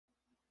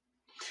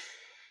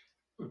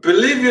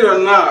Believe it or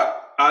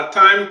not, our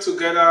time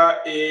together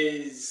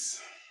is,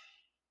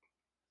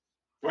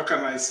 what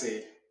can I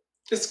say?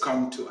 It's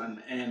come to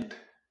an end.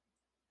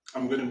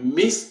 I'm going to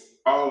miss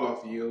all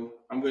of you.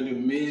 I'm going to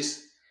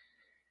miss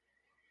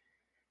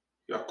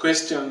your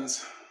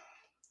questions.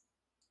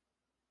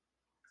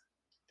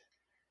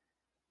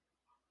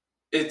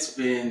 It's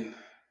been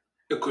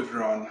a good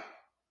run.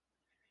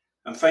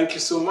 And thank you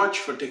so much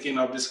for taking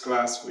up this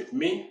class with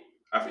me.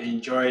 I've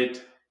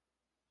enjoyed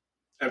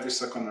every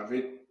second of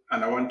it.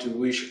 And I want to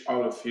wish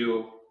all of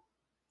you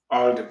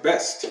all the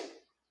best.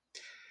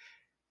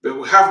 But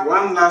we have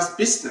one last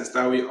business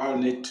that we all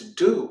need to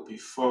do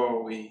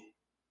before we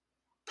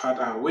part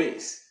our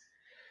ways.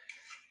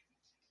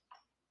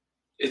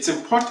 It's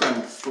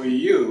important for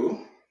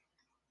you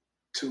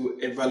to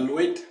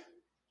evaluate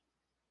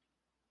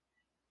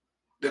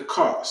the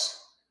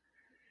course.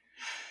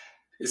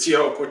 It's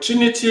your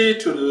opportunity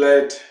to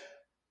let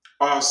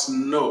us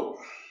know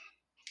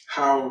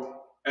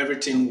how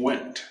everything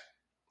went.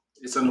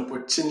 It's an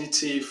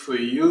opportunity for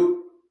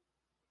you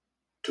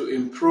to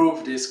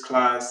improve this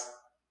class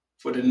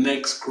for the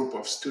next group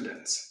of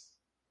students.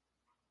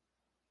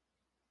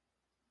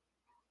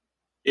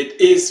 It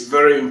is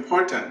very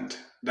important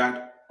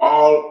that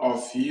all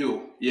of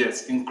you,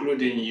 yes,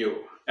 including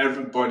you,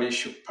 everybody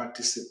should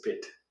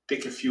participate.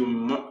 Take a few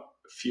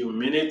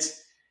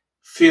minutes,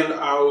 fill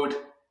out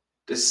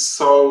the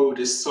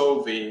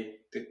survey,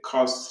 the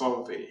course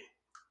survey.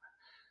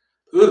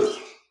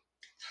 Ugh.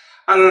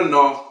 I don't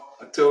know.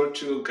 I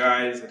told you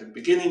guys at the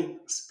beginning,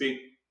 I speak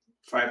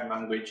 5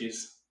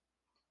 languages.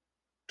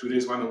 Today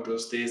is one of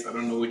those days. I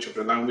don't know which of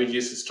the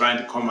languages is trying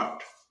to come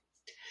out.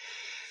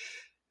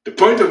 The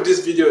point of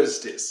this video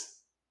is this.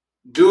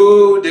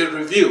 Do the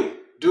review.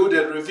 Do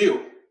the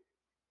review.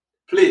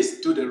 Please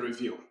do the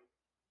review.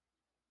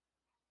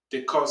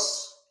 The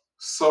course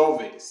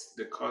surveys.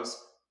 The course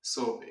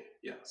survey.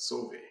 Yeah,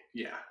 survey.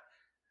 Yeah.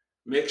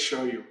 Make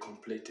sure you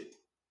complete it.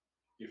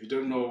 If you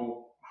don't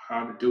know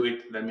how to do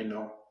it, let me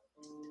know.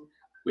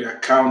 We are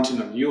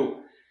counting on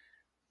you.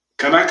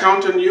 Can I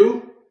count on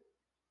you?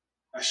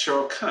 I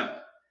sure can.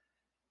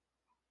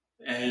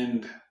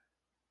 And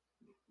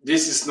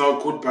this is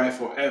not goodbye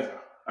forever.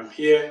 I'm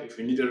here. If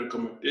you need a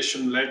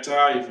recommendation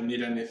letter, if you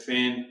need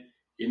anything,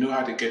 you know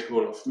how to get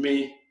hold of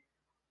me.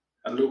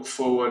 I look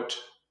forward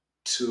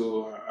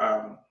to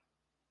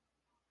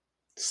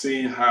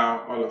seeing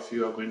how all of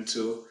you are going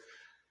to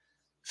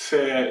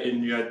fare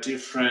in your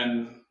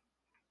different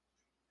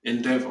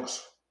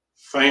endeavors.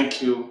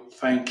 Thank you,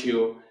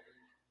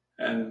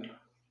 and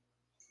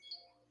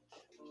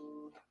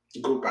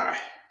goodbye.